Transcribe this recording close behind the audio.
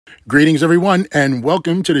Greetings, everyone, and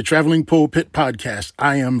welcome to the Traveling Pulpit Podcast.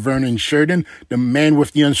 I am Vernon Sheridan, the man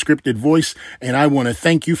with the unscripted voice, and I want to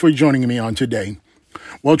thank you for joining me on today.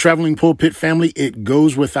 Well, Traveling Pulpit family, it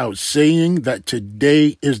goes without saying that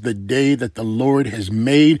today is the day that the Lord has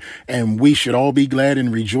made, and we should all be glad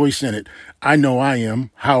and rejoice in it. I know I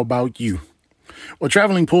am. How about you? Well,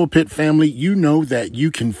 Traveling Pulpit family, you know that you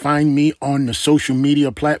can find me on the social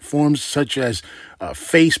media platforms such as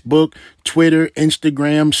Facebook, Twitter,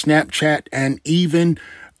 Instagram, Snapchat, and even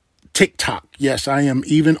TikTok. Yes, I am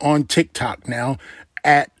even on TikTok now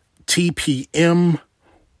at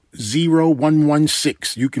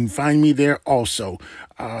TPM0116. You can find me there also.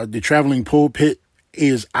 The Traveling Pulpit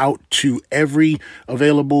is out to every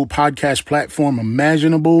available podcast platform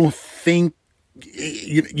imaginable.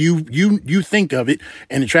 You think of it,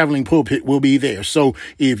 and the Traveling Pulpit will be there. So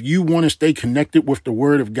if you want to stay connected with the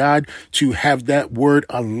Word of God, to have that Word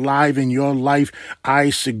alive in your life, I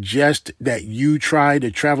suggest that you try the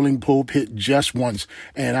Traveling Pulpit just once,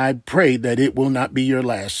 and I pray that it will not be your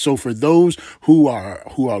last. So for those who are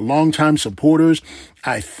longtime supporters,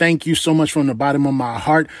 I thank you so much from the bottom of my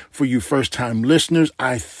heart. For you first-time listeners,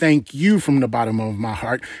 I thank you from the bottom of my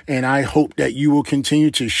heart, and I hope that you will continue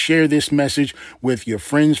to share this message with your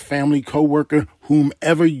friends, family, coworker,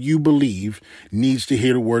 whomever you believe needs to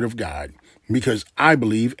hear the Word of God, because I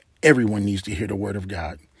believe everyone needs to hear the Word of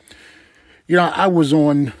God. You know, I was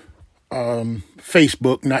on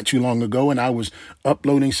Facebook not too long ago, and I was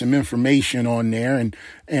uploading some information on there, and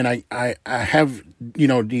I have,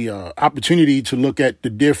 the opportunity to look at the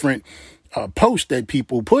different posts that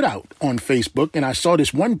people put out on Facebook, and I saw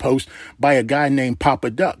this one post by a guy named Papa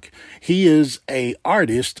Duck. He is a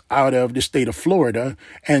artist out of the state of Florida,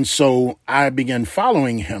 and so I began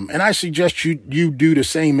following him, and I suggest you do the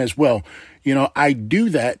same as well. You know, I do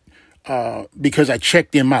that because I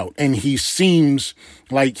checked him out, and he seems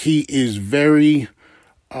like he is very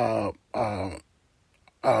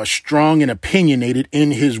strong and opinionated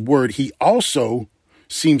in his word. He also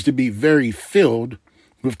seems to be very filled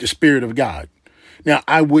with the Spirit of God. Now,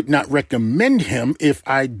 I would not recommend him if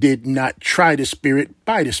I did not try the Spirit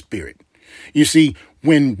by the Spirit. You see,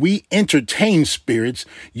 when we entertain spirits,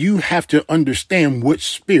 you have to understand which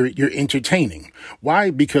spirit you're entertaining.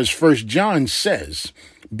 Why? Because First John says,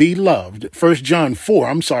 beloved, First John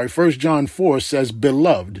 4 says,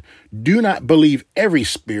 beloved, do not believe every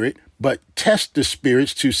spirit, but test the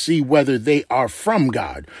spirits to see whether they are from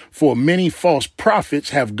God. For many false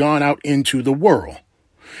prophets have gone out into the world.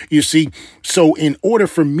 You see, so in order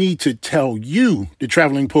for me to tell you, the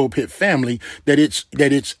Traveling Pulpit family, that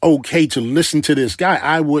it's okay to listen to this guy,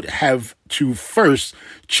 I would have to first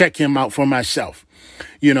check him out for myself.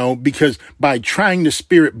 You know, because by trying the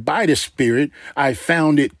Spirit by the Spirit, I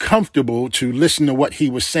found it comfortable to listen to what he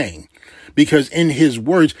was saying, because in his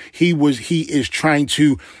words, he is trying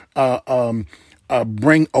to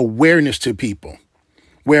bring awareness to people,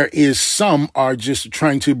 whereas some are just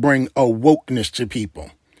trying to bring awokeness to people.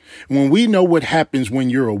 When we know what happens when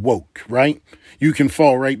you're awoke, right? You can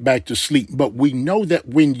fall right back to sleep. But we know that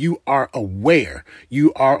when you are aware,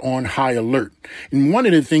 you are on high alert. And one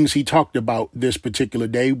of the things he talked about this particular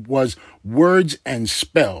day was words and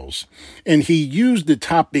spells. And he used the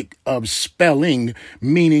topic of spelling,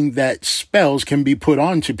 meaning that spells can be put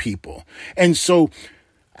onto people. And so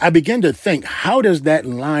I began to think, how does that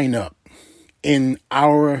line up in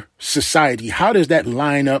our society? How does that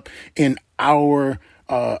line up in our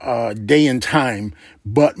day and time?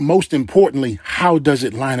 But most importantly, how does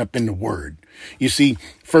it line up in the Word? You see,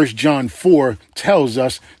 First John 4 tells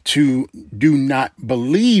us to do not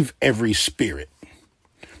believe every spirit,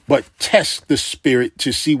 but test the spirit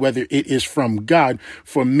to see whether it is from God,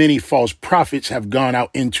 for many false prophets have gone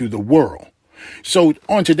out into the world. So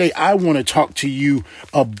on today, I want to talk to you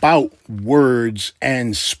about words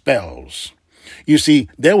and spells. You see,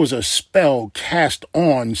 there was a spell cast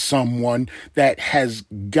on someone that has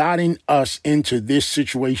gotten us into this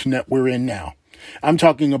situation that we're in now. I'm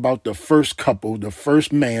talking about the first couple, the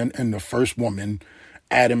first man and the first woman,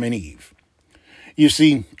 Adam and Eve. You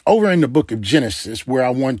see, over in the book of Genesis, where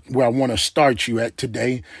I want to start you at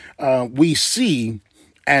today, we see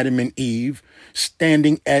Adam and Eve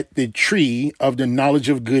standing at the tree of the knowledge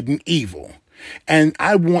of good and evil. And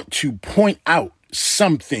I want to point out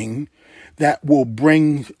something that will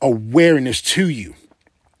bring awareness to you,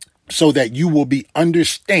 so that you will be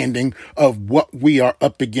understanding of what we are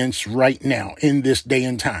up against right now in this day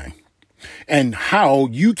and time, and how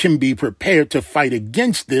you can be prepared to fight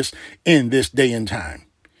against this in this day and time.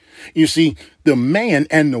 You see, the man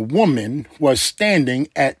and the woman was standing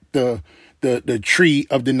at the tree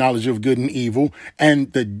of the knowledge of good and evil,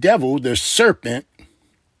 and the devil, the serpent,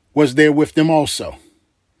 was there with them also.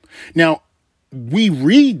 Now, we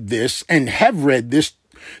read this and have read this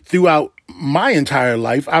throughout my entire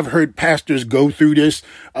life. I've heard pastors go through this.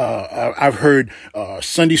 I've heard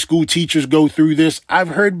Sunday school teachers go through this. I've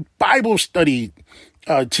heard Bible study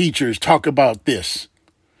teachers talk about this.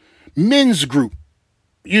 Men's group.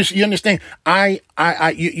 You understand?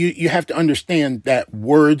 You have to understand that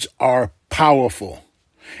words are powerful,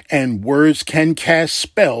 and words can cast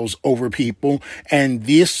spells over people. And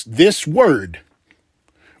this word,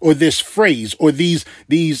 or this phrase, or these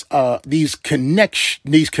connectors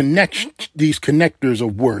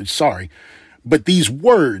of words, but these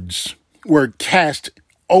words were cast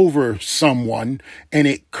over someone, and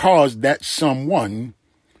it caused that someone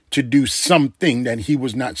to do something that he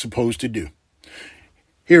was not supposed to do.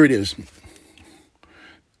 Here it is.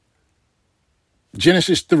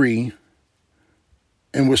 Genesis 3,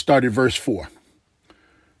 and we'll start at verse 4.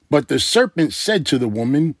 But the serpent said to the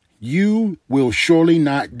woman, "You will surely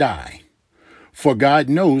not die, for God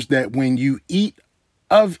knows that when you eat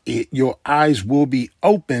of it, your eyes will be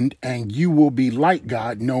opened, and you will be like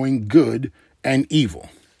God, knowing good and evil."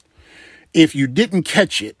 If you didn't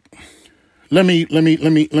catch it, let me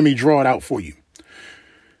draw it out for you.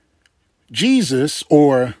 Jesus,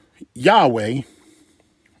 or Yahweh,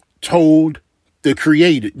 told the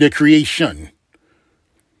creation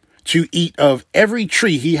to eat of every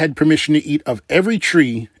tree. He had permission to eat of every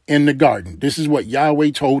tree in the garden. This is what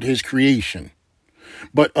Yahweh told his creation.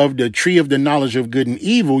 But of the tree of the knowledge of good and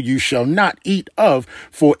evil you shall not eat of,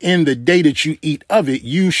 for in the day that you eat of it,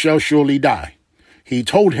 you shall surely die. He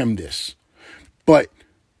told him this. But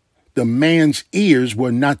the man's ears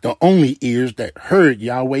were not the only ears that heard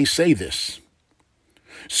Yahweh say this.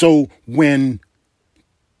 So when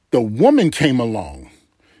the woman came along,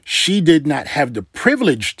 she did not have the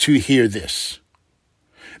privilege to hear this.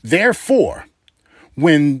 Therefore,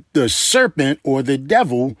 when the serpent, or the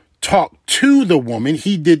devil, talked to the woman,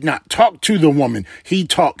 he did not talk to the woman. He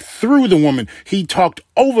talked through the woman. He talked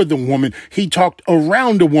over the woman. He talked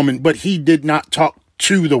around the woman, but he did not talk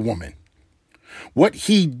to the woman. What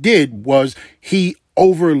he did was he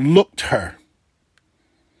overlooked her.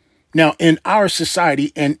 Now, in our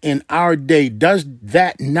society and in our day, does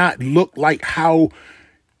that not look like how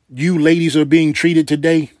you ladies are being treated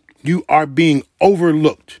today? You are being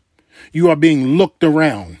overlooked. You are being looked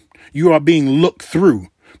around. You are being looked through,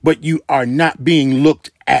 but you are not being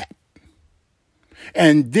looked at.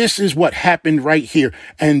 And this is what happened right here.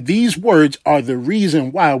 And these words are the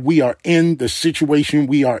reason why we are in the situation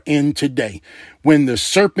we are in today. When the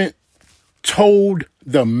serpent told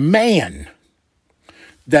the man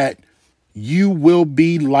that you will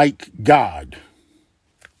be like God,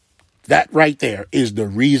 that right there is the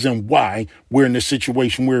reason why we're in the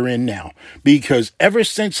situation we're in now. Because ever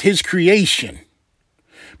since his creation,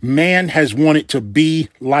 man has wanted to be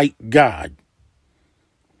like God.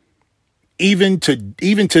 Even to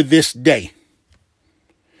this day,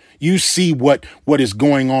 you see what is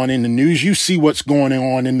going on in the news. You see what's going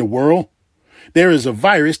on in the world. There is a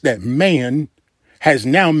virus that man has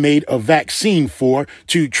now made a vaccine for,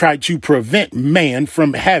 to try to prevent man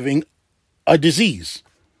from having a disease,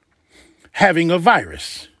 having a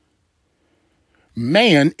virus.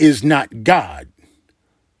 Man is not God.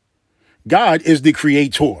 God is the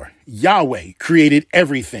creator. Yahweh created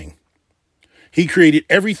everything. He created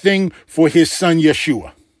everything for his son,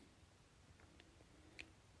 Yeshua.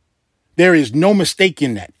 There is no mistake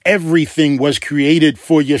in that. Everything was created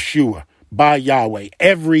for Yeshua by Yahweh.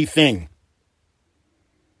 Everything.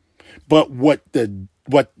 But what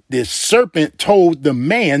the serpent told the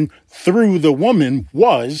man through the woman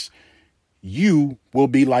was, you will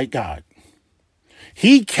be like God.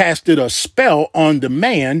 He casted a spell on the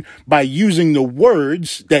man by using the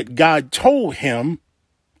words that God told him.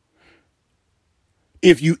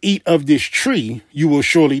 If you eat of this tree, you will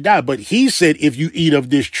surely die. But he said, if you eat of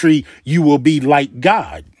this tree, you will be like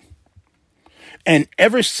God. And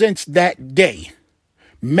ever since that day,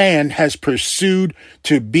 man has pursued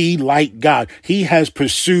to be like God. He has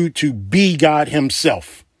pursued to be God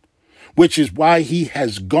himself, which is why he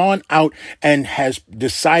has gone out and has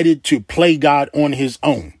decided to play God on his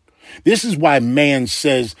own. This is why man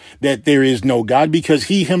says that there is no God, because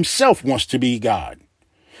he himself wants to be God.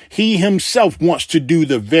 He himself wants to do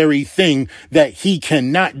the very thing that he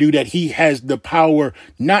cannot do, that he has the power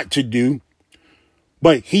not to do.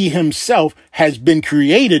 But he himself has been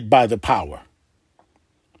created by the power.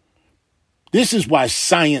 This is why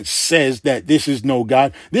science says that this is no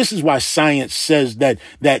God. This is why science says that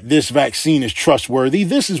this vaccine is trustworthy.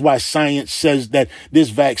 This is why science says that this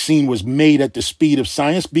vaccine was made at the speed of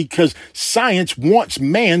science, because science wants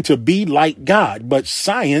man to be like God, but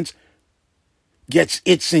science gets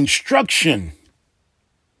its instruction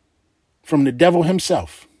from the devil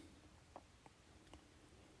himself,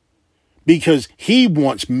 because he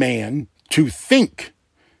wants man to think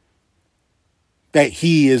that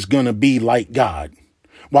he is going to be like God,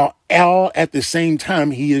 while all at the same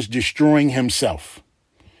time he is destroying himself.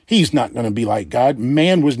 He's not going to be like God.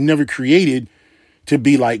 Man was never created to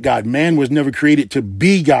be like God. Man was never created to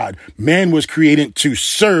be God. Man was created to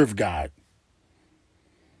serve God.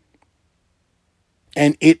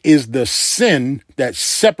 And it is the sin that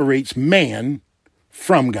separates man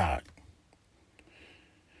from God.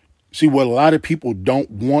 See, what a lot of people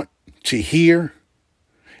don't want to hear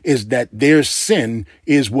is that their sin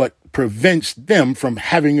is what prevents them from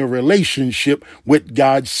having a relationship with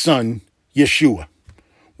God's son, Yeshua.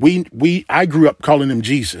 I grew up calling him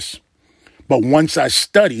Jesus, but once I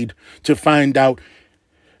studied to find out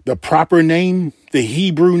the proper name, the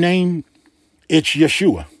Hebrew name, it's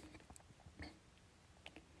Yeshua.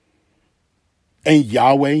 And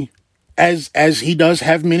Yahweh, as he does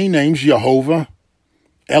have many names, Jehovah,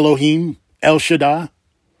 Elohim, El Shaddai,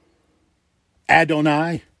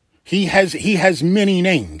 Adonai. He has many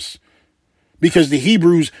names, because the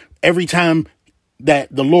Hebrews, every time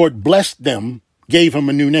that the Lord blessed them, gave him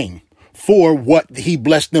a new name for what he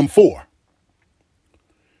blessed them for.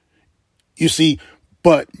 You see,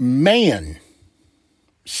 but man,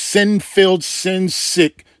 sin-filled,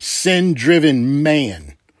 sin-sick, sin-driven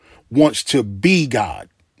man wants to be God.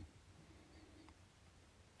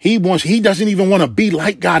 He doesn't even want to be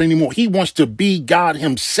like God anymore. He wants to be God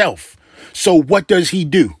himself. So what does he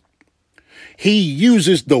do? He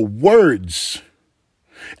uses the words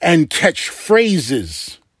and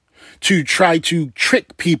catchphrases to try to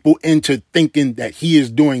trick people into thinking that he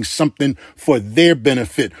is doing something for their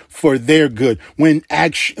benefit, for their good, when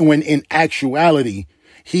in actuality,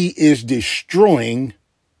 he is destroying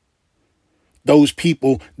those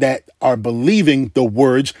people that are believing the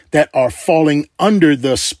words, that are falling under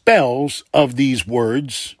the spells of these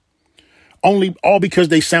words, all because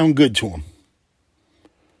they sound good to them.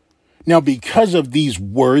 Now, because of these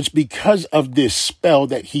words, because of this spell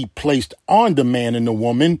that he placed on the man and the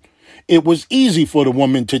woman, it was easy for the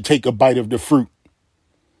woman to take a bite of the fruit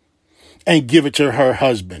and give it to her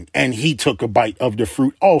husband. And he took a bite of the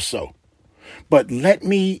fruit also. But let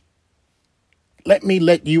me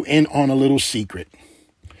let you in on a little secret.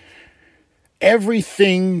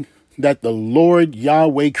 Everything that the Lord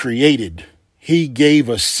Yahweh created, he gave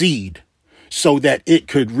a seed so that it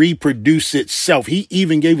could reproduce itself. He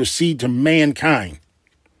even gave a seed to mankind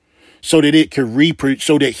so that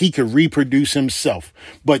he could reproduce himself.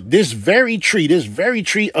 But this very tree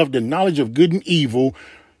of the knowledge of good and evil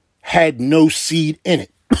had no seed in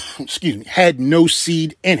it. Had no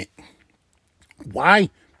seed in it. Why?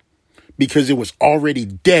 Because it was already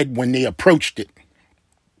dead when they approached it.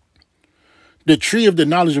 The tree of the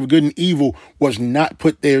knowledge of good and evil was not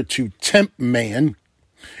put there to tempt man.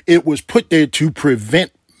 It was put there to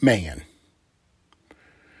prevent man.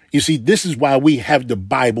 You see, this is why we have the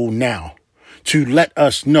Bible now, to let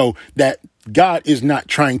us know that God is not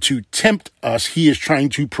trying to tempt us. He is trying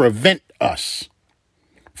to prevent us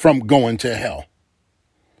from going to hell.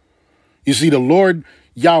 You see, the Lord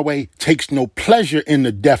Yahweh takes no pleasure in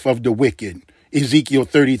the death of the wicked. Ezekiel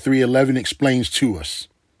 33:11 explains to us.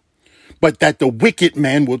 But that the wicked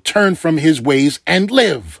man will turn from his ways and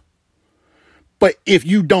live. But if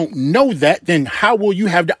you don't know that, then how will you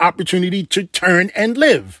have the opportunity to turn and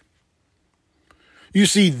live? You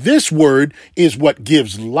see, this word is what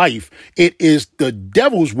gives life. It is the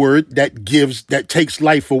devil's word that takes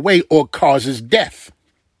life away or causes death.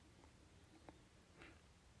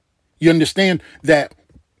 You understand that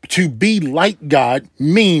to be like God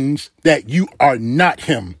means that you are not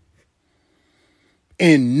him.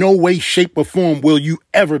 In no way, shape, or form will you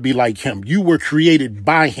ever be like him. You were created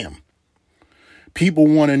by him. People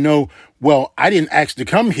want to know, well, I didn't ask to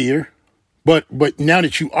come here, but now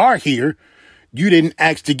that you are here, you didn't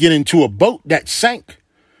ask to get into a boat that sank.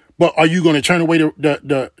 But are you going to turn away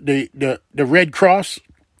the Red Cross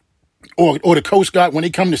or the Coast Guard when they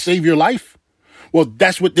come to save your life? Well,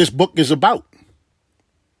 that's what this book is about.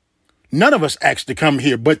 None of us asked to come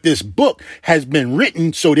here, but this book has been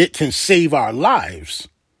written so that it can save our lives.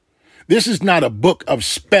 This is not a book of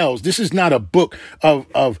spells. This is not a book of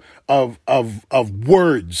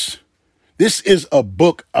words. This is a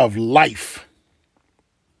book of life.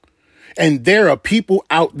 And there are people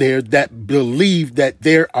out there that believe that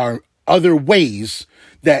there are other ways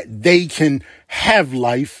that they can have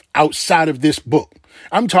life outside of this book.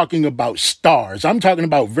 I'm talking about stars. I'm talking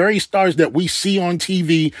about very stars that we see on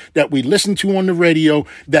TV, that we listen to on the radio,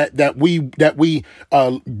 that we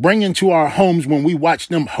bring into our homes when we watch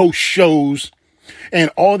them host shows. And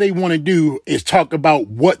all they want to do is talk about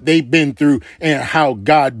what they've been through and how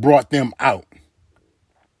God brought them out.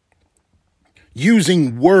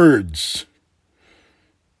 Using words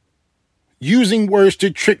to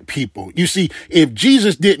trick people. You see, if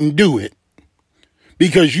Jesus didn't do it,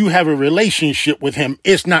 because you have a relationship with him,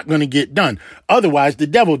 it's not going to get done. Otherwise, the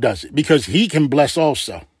devil does it because he can bless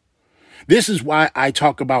also. This is why I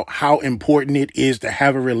talk about how important it is to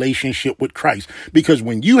have a relationship with Christ. Because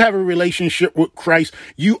when you have a relationship with Christ,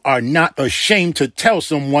 you are not ashamed to tell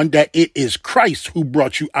someone that it is Christ who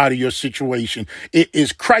brought you out of your situation. It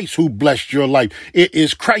is Christ who blessed your life. It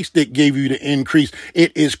is Christ that gave you the increase.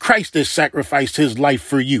 It is Christ that sacrificed his life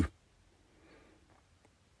for you.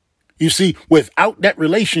 You see, without that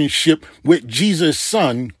relationship with Jesus'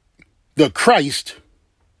 son, the Christ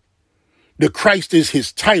is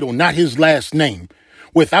his title, not his last name.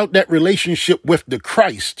 Without that relationship with the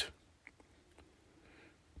Christ,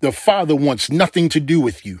 the Father wants nothing to do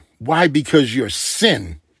with you. Why? Because your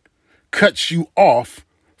sin cuts you off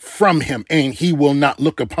from him, and he will not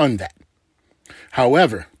look upon that.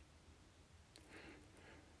 However,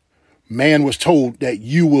 man was told that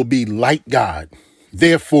you will be like God.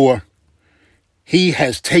 Therefore, he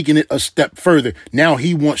has taken it a step further. Now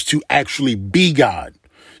he wants to actually be God.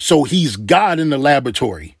 So he's God in the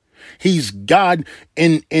laboratory. He's God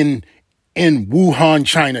in Wuhan,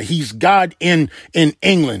 China. He's God in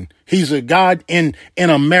England. He's a God in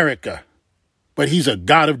America. But he's a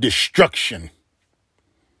God of destruction.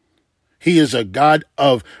 He is a God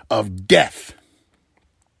of death.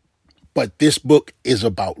 But this book is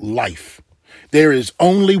about life. There is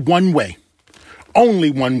only one way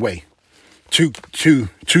to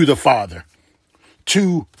the Father,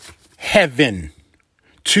 to heaven,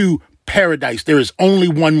 to paradise. There is only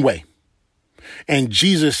one way. And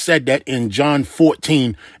Jesus said that in John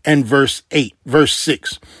 14 and verse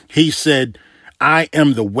 6. He said, I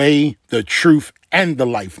am the way, the truth, and the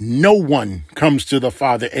life. No one comes to the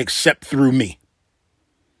Father except through me.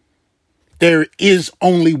 There is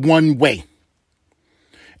only one way.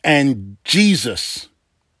 And Jesus,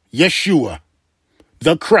 Yeshua,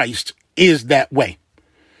 the Christ, is that way.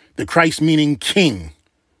 The Christ meaning King,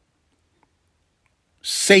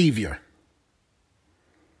 Savior.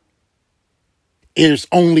 There's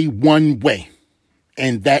only one way,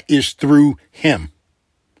 and that is through him.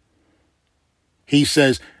 He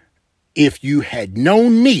says, if you had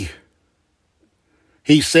known me,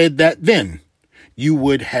 he said that then, you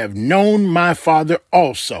would have known my Father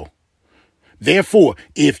also. Therefore,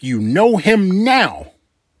 if you know him now,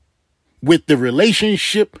 with the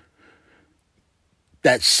relationship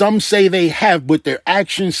that some say they have, but their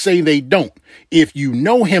actions say they don't. If you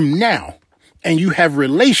know him now and you have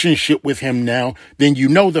relationship with him now, then you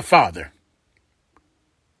know the Father.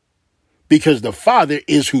 Because the Father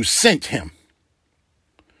is who sent him.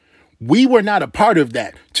 We were not a part of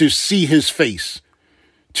that to see his face,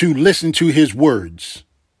 to listen to his words,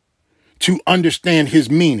 to understand his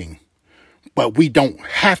meaning. But we don't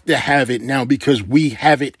have to have it now because we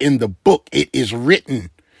have it in the book. It is written.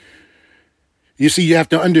 You see, you have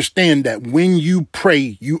to understand that when you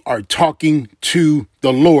pray, you are talking to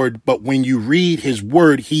the Lord. But when you read his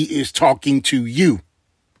word, he is talking to you.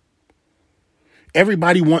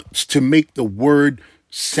 Everybody wants to make the word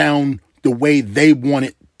sound the way they want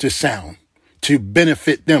it to sound, to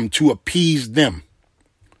benefit them, to appease them.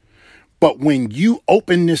 But when you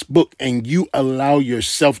open this book and you allow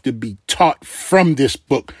yourself to be taught from this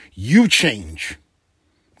book, you change.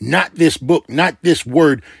 Not this book, not this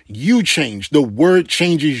word. You change. The word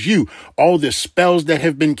changes you. All the spells that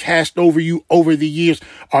have been cast over you over the years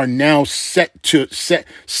are now set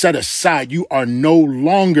aside. You are no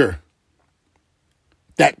longer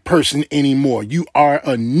that person anymore. You are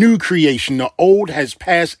a new creation. The old has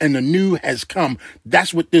passed and the new has come.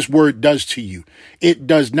 That's what this word does to you. It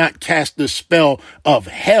does not cast the spell of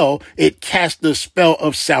hell. It casts the spell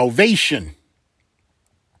of salvation.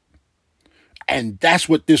 And that's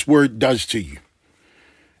what this word does to you.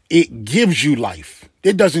 It gives you life.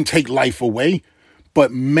 It doesn't take life away.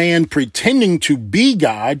 But man pretending to be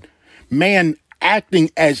God, man acting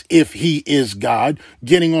as if he is God,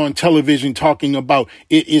 getting on television talking about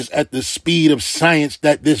it is at the speed of science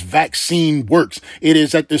that this vaccine works. It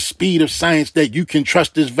is at the speed of science that you can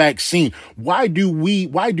trust this vaccine. Why do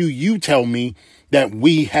you tell me that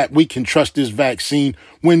we can trust this vaccine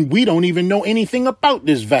when we don't even know anything about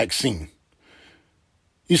this vaccine.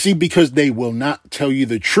 You see, because they will not tell you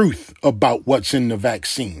the truth about what's in the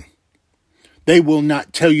vaccine. They will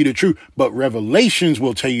not tell you the truth, but Revelations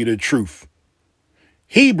will tell you the truth.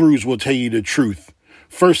 Hebrews will tell you the truth.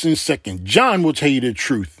 1st and 2nd John will tell you the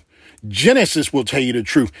truth. Genesis will tell you the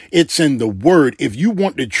truth. It's in the word. If you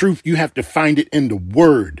want the truth, you have to find it in the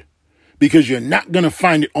word, because you're not going to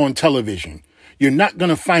find it on television. You're not going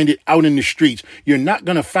to find it out in the streets. You're not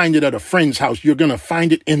going to find it at a friend's house. You're going to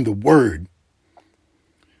find it in the word.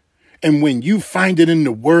 And when you find it in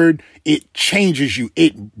the word, it changes you.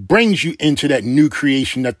 It brings you into that new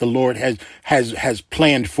creation that the Lord has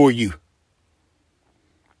planned for you.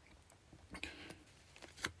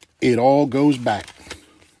 It all goes back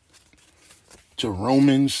to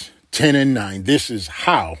Romans 10 and 9. This is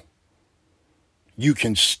how you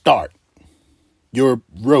can start your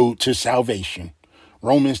road to salvation.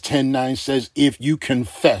 Romans 10:9 says, if you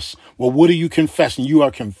confess, well, what are you confessing? You are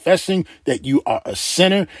confessing that you are a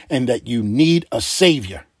sinner and that you need a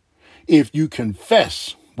savior. If you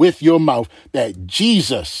confess with your mouth that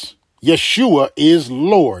Jesus, Yeshua, is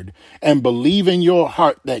Lord, and believe in your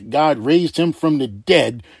heart that God raised him from the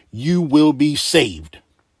dead, you will be saved.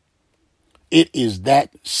 It is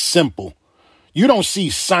that simple. You don't see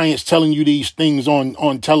science telling you these things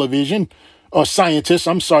on television. Or scientists,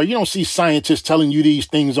 I'm sorry, you don't see scientists telling you these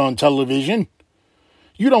things on television.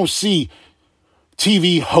 You don't see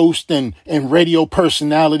TV hosts and radio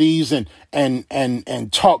personalities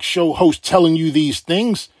and talk show hosts telling you these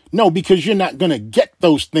things. No, because you're not going to get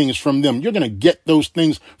those things from them. You're going to get those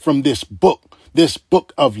things from this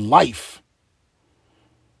book of life.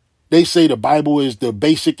 They say the Bible is the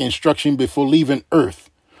basic instruction before leaving earth.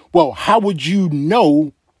 Well, how would you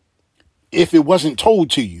know if it wasn't told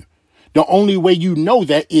to you? The only way you know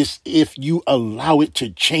that is if you allow it to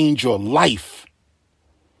change your life.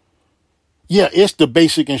 Yeah, it's the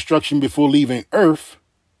basic instruction before leaving earth,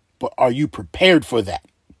 but are you prepared for that?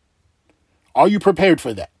 Are you prepared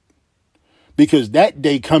for that? Because that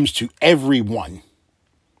day comes to everyone.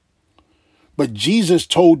 But Jesus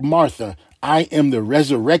told Martha, I am the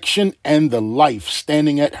resurrection and the life,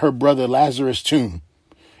 standing at her brother Lazarus' tomb.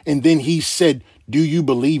 And then he said, do you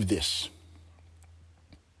believe this?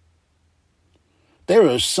 There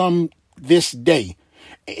are some this day.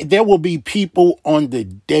 There will be people on the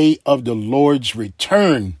day of the Lord's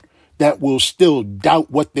return that will still doubt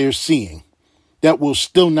what they're seeing, that will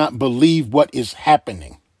still not believe what is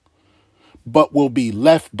happening, but will be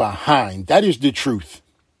left behind. That is the truth.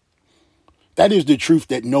 That is the truth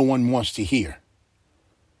that no one wants to hear.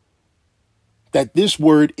 That this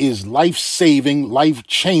word is life-saving,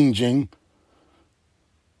 life-changing,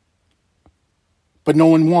 but no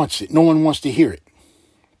one wants it. No one wants to hear it.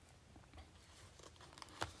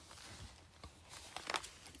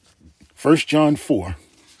 1 John 4,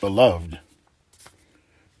 beloved,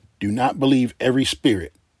 do not believe every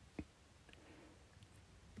spirit,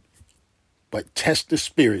 but test the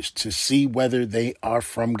spirits to see whether they are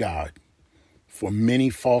from God. For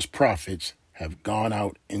many false prophets have gone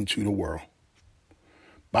out into the world.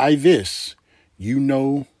 By this, you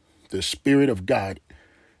know the Spirit of God.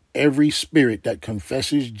 Every spirit that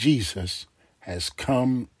confesses Jesus has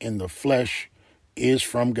come in the flesh is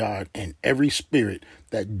from God, and every spirit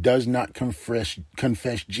that does not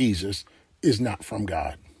confess Jesus is not from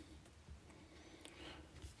God.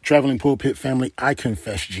 Traveling Pulpit family, I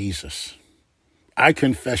confess Jesus. I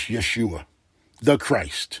confess Yeshua, the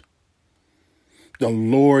Christ, the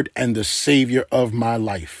Lord and the Savior of my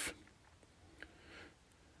life.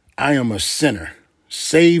 I am a sinner,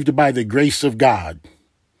 saved by the grace of God,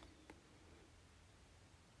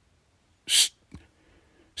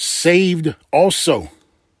 saved also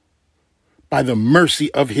by the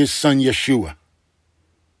mercy of his son Yeshua,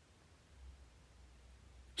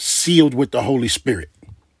 sealed with the Holy Spirit.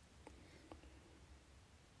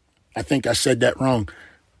 I think I said that wrong.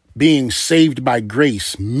 Being saved by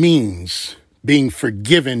grace means being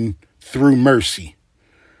forgiven through mercy.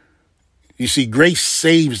 You see, grace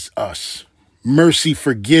saves us, mercy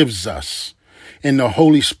forgives us, and the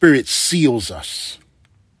Holy Spirit seals us.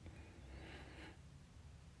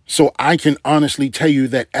 So I can honestly tell you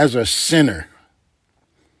that as a sinner,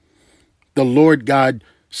 the Lord God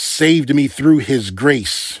saved me through his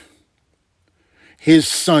grace. His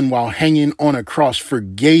son, while hanging on a cross,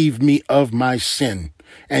 forgave me of my sin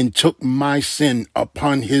and took my sin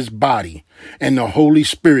upon his body. And the Holy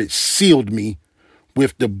Spirit sealed me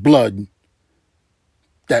with the blood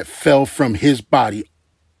that fell from his body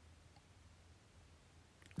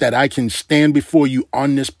that I can stand before you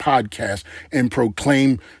on this podcast and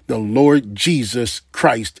proclaim the Lord Jesus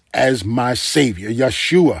Christ as my Savior,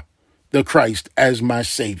 Yeshua the Christ as my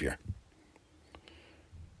Savior.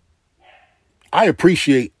 I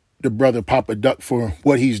appreciate the brother Papa Duck for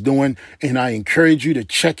what he's doing, and I encourage you to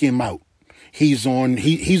check him out. He's on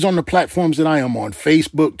the platforms that I am on: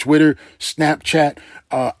 Facebook, Twitter, Snapchat.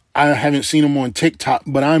 I haven't seen him on TikTok,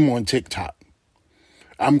 but I'm on TikTok.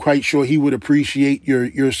 I'm quite sure he would appreciate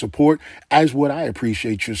your support, as would I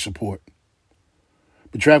appreciate your support.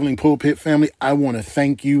 The Traveling Pulpit family, I want to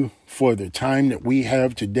thank you for the time that we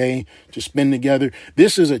have today to spend together.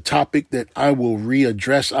 This is a topic that I will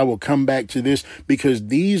readdress. I will come back to this because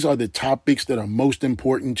these are the topics that are most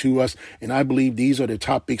important to us. And I believe these are the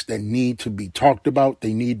topics that need to be talked about.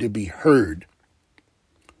 They need to be heard.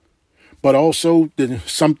 But also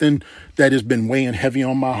something that has been weighing heavy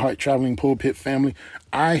on my heart, Traveling Pulpit family.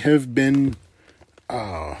 I have been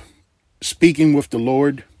speaking with the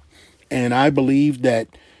Lord, and I believe that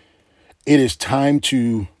it is time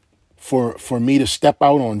for me to step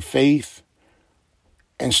out on faith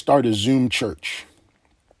and start a Zoom church.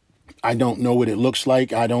 I don't know what it looks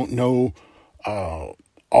like. I don't know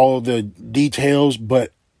all the details,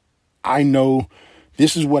 but I know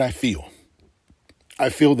this is what I feel. I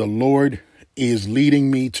feel the Lord is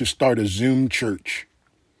leading me to start a Zoom church.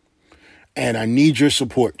 And I need your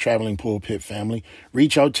support, Traveling Pulpit family.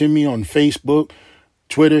 Reach out to me on Facebook,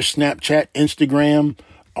 Twitter, Snapchat, Instagram,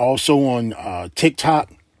 also on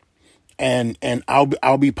TikTok. And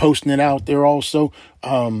I'll be posting it out there also.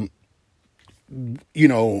 The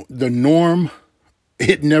norm,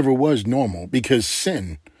 it never was normal because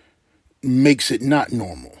sin makes it not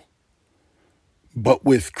normal. But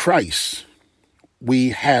with Christ, we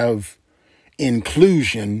have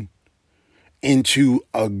inclusion into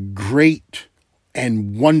a great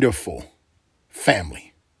and wonderful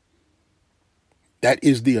family. That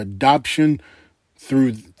is the adoption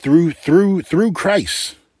through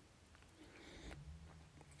Christ,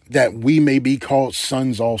 that we may be called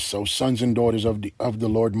sons also, sons and daughters of the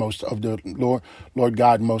Lord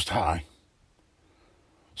God Most High.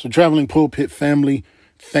 So, Traveling Pulpit family,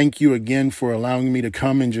 thank you again for allowing me to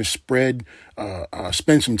come and just spend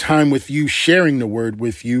some time with you, sharing the word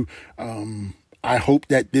with you. I hope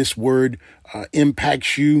that this word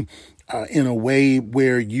impacts you in a way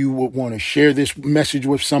where you would want to share this message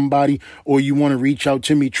with somebody, or you want to reach out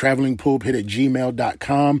to me,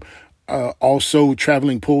 travelingpulpit@gmail.com. Also,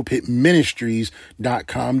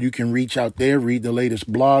 travelingpulpitministries.com. You can reach out there, read the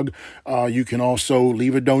latest blog. You can also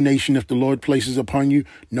leave a donation if the Lord places upon you.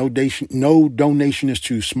 No donation is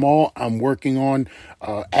too small. I'm working on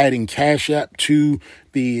adding Cash App to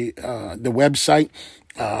the website.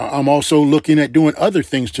 I'm also looking at doing other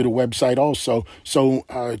things to the website also. So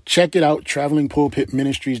check it out,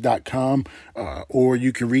 travelingpulpitministries.com, or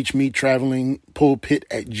you can reach me,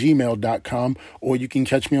 travelingpulpit@gmail.com, or you can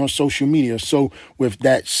catch me on social media. So with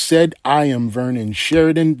that said, I am Vernon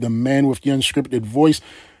Sheridan, the man with the unscripted voice.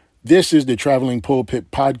 This is the Traveling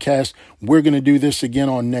Pulpit Podcast. We're going to do this again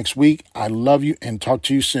on next week. I love you and talk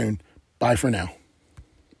to you soon. Bye for now.